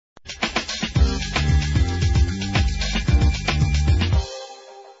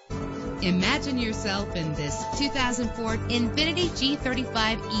Imagine yourself in this 2004 Infiniti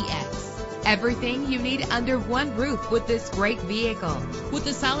G35EX. Everything you need under one roof with this great vehicle. With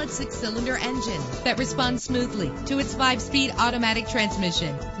a solid 6-cylinder engine that responds smoothly to its 5-speed automatic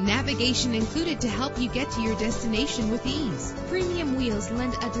transmission. Navigation included to help you get to your destination with ease. Premium wheels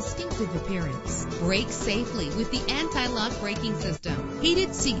lend a distinctive appearance. Brake safely with the anti-lock braking system.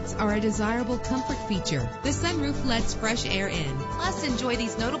 Heated seats are a desirable comfort feature. The sunroof lets fresh air in. Plus, enjoy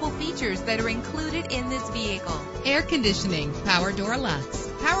these notable features that are included in this vehicle. Air conditioning, power door locks,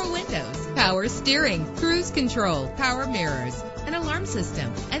 power windows, power steering, cruise control, power mirrors, an alarm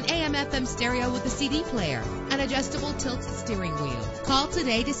system, an AM/FM stereo with a CD player, an adjustable tilt steering wheel. Call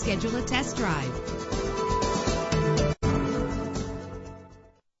today to schedule a test drive.